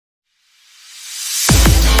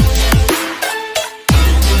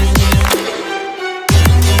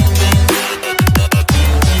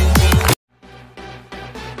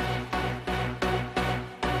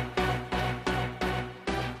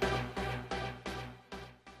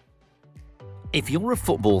If you're a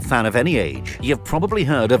football fan of any age, you've probably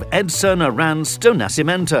heard of Edson Arantes do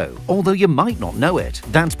Nascimento, although you might not know it.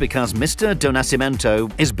 That's because Mr. do Nascimento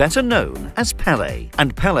is better known as Pelé,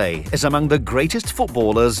 and Pelé is among the greatest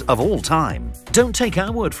footballers of all time. Don't take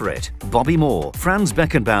our word for it. Bobby Moore, Franz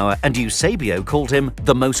Beckenbauer and Eusebio called him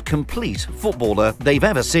the most complete footballer they've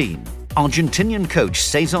ever seen. Argentinian coach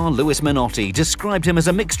Cesar Luis Menotti described him as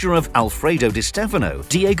a mixture of Alfredo Di Stefano,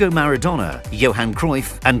 Diego Maradona, Johan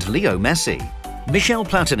Cruyff and Leo Messi. Michel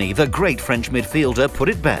Platini, the great French midfielder, put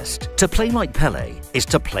it best: to play like Pelé is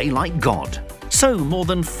to play like God. So, more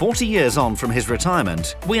than 40 years on from his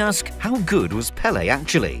retirement, we ask, how good was Pelé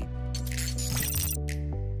actually?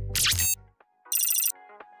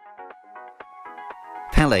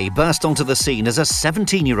 Pelé burst onto the scene as a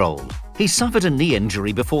 17-year-old. He suffered a knee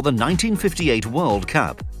injury before the 1958 World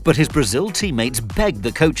Cup, but his Brazil teammates begged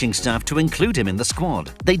the coaching staff to include him in the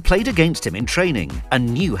squad. They'd played against him in training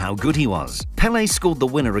and knew how good he was. Pelé scored the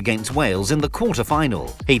winner against Wales in the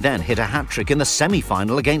quarter-final. He then hit a hat-trick in the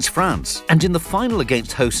semi-final against France, and in the final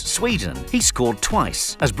against host Sweden, he scored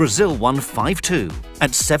twice as Brazil won 5-2.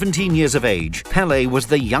 At 17 years of age, Pelé was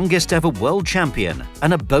the youngest ever world champion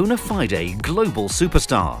and a bona fide global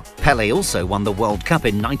superstar. Pelé also won the World Cup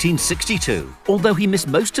in 1962, although he missed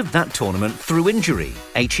most of that tournament through injury.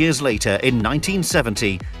 8 years later, in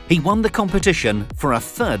 1970, he won the competition for a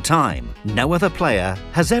third time. No other player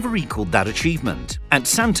has ever equaled that achievement. At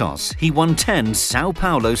Santos, he won 10 Sao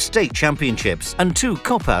Paulo state championships and 2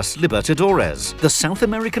 Copas Libertadores, the South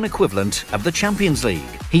American equivalent of the Champions League.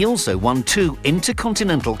 He also won 2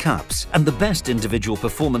 Intercontinental Cups, and the best individual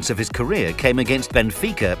performance of his career came against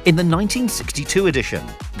Benfica in the 1962 edition.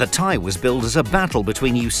 The tie was billed as a battle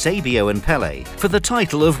between Eusebio and Pelé for the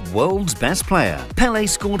title of World's Best Player. Pelé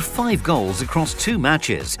scored 5 goals across 2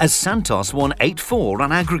 matches as Santos won 8-4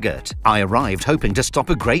 on aggregate. "I arrived hoping to stop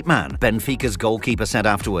a great man," Benfica's goalkeeper said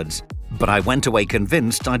afterwards. "But I went away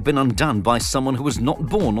convinced I'd been undone by someone who was not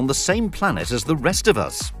born on the same planet as the rest of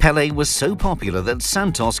us." Pelé was so popular that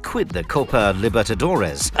Santos quit the Copa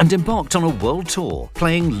Libertadores and embarked on a world tour,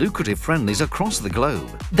 playing lucrative friendlies across the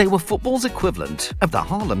globe. They were football's equivalent of the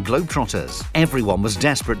Harlem Globetrotters. Everyone was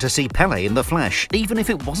desperate to see Pelé in the flesh, even if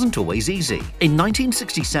it wasn't always easy. In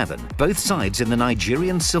 1967, both sides in the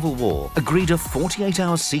Nigerian Civil War agreed a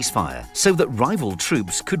 48-hour ceasefire so that rival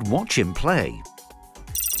troops could watch him play.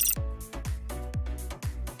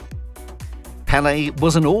 Pelé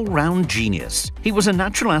was an all-round genius. He was a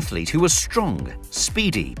natural athlete who was strong,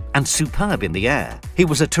 speedy, and superb in the air. He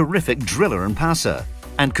was a terrific driller and passer,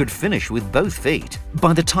 and could finish with both feet.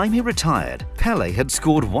 By the time he retired, Pelé had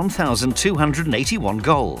scored 1,281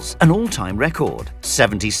 goals, an all-time record.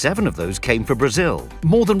 77 of those came for Brazil,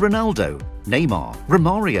 more than Ronaldo, Neymar,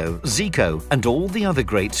 Romario, Zico, and all the other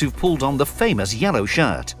greats who've pulled on the famous yellow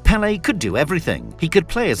shirt. Pelé could do everything. He could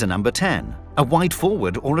play as a number 10, a wide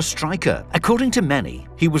forward or a striker. According to many,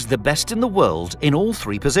 he was the best in the world in all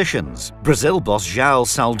 3 positions. Brazil boss João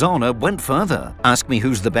Saldanha went further. "Ask me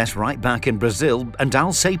who's the best right back in Brazil and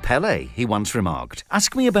I'll say Pelé," he once remarked.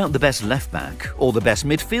 "Ask me about the best left back or the best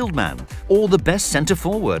midfield man or the best centre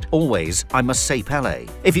forward. Always, I must say Pelé.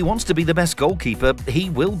 If he wants to be the best goalkeeper, he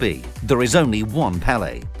will be. There is only one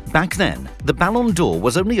Pelé." Back then, the Ballon d'Or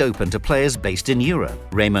was only open to players based in Europe.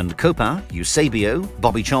 Raymond Kopa, Eusebio,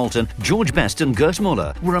 Bobby Charlton, George Best and Gerd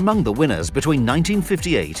Müller were among the winners between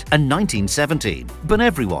 1958 and 1970. But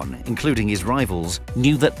everyone, including his rivals,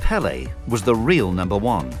 knew that Pelé was the real number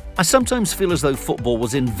 1. "I sometimes feel as though football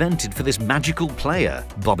was invented for this magical player,"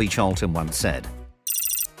 Bobby Charlton once said.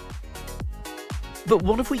 But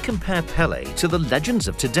what if we compare Pelé to the legends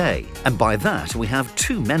of today? And by that, we have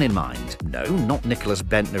 2 men in mind. No, not Nicholas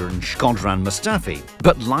Bentner and Shkodran Mustafi,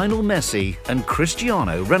 but Lionel Messi and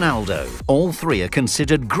Cristiano Ronaldo. All 3 are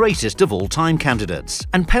considered greatest of all-time candidates,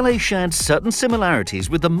 and Pelé shared certain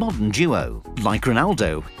similarities with the modern duo. Like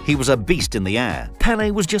Ronaldo, he was a beast in the air.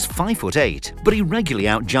 Pelé was just 5'8", but he regularly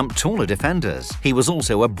outjumped taller defenders. He was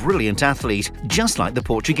also a brilliant athlete, just like the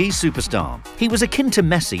Portuguese superstar. He was akin to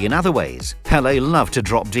Messi in other ways. Pelé loved to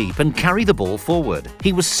drop deep and carry the ball forward.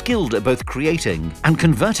 He was skilled at both creating and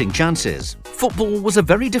converting chances. Football was a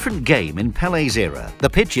very different game in Pelé's era. The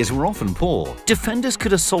pitches were often poor. Defenders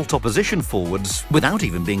could assault opposition forwards without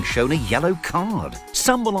even being shown a yellow card.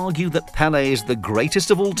 Some will argue that Pelé is the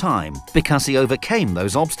greatest of all time because he overcame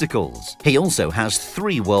those obstacles. He also has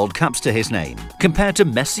 3 World Cups to his name, compared to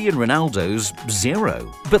Messi and Ronaldo's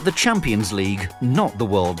 0. But the Champions League, not the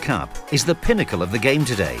World Cup, is the pinnacle of the game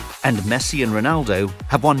today, and Messi and Ronaldo Ronaldo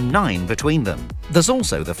have won 9 between them. There's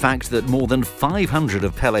also the fact that more than 500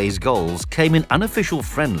 of Pelé's goals came in unofficial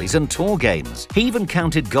friendlies and tour games. He even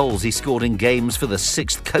counted goals he scored in games for the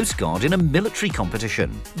 6th Coast Guard in a military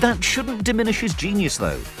competition. That shouldn't diminish his genius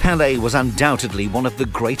though. Pelé was undoubtedly one of the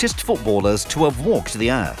greatest footballers to have walked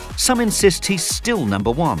the earth. Some insist he's still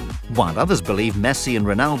number 1, while others believe Messi and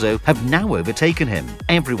Ronaldo have now overtaken him.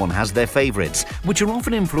 Everyone has their favourites, which are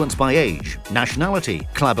often influenced by age, nationality,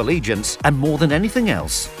 club allegiance, and more than anything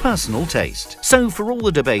else, personal taste. So for all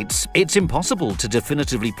the debates, it's impossible to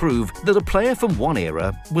definitively prove that a player from one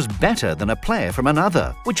era was better than a player from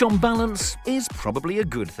another, which on balance is probably a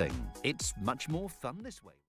good thing. It's much more fun this way.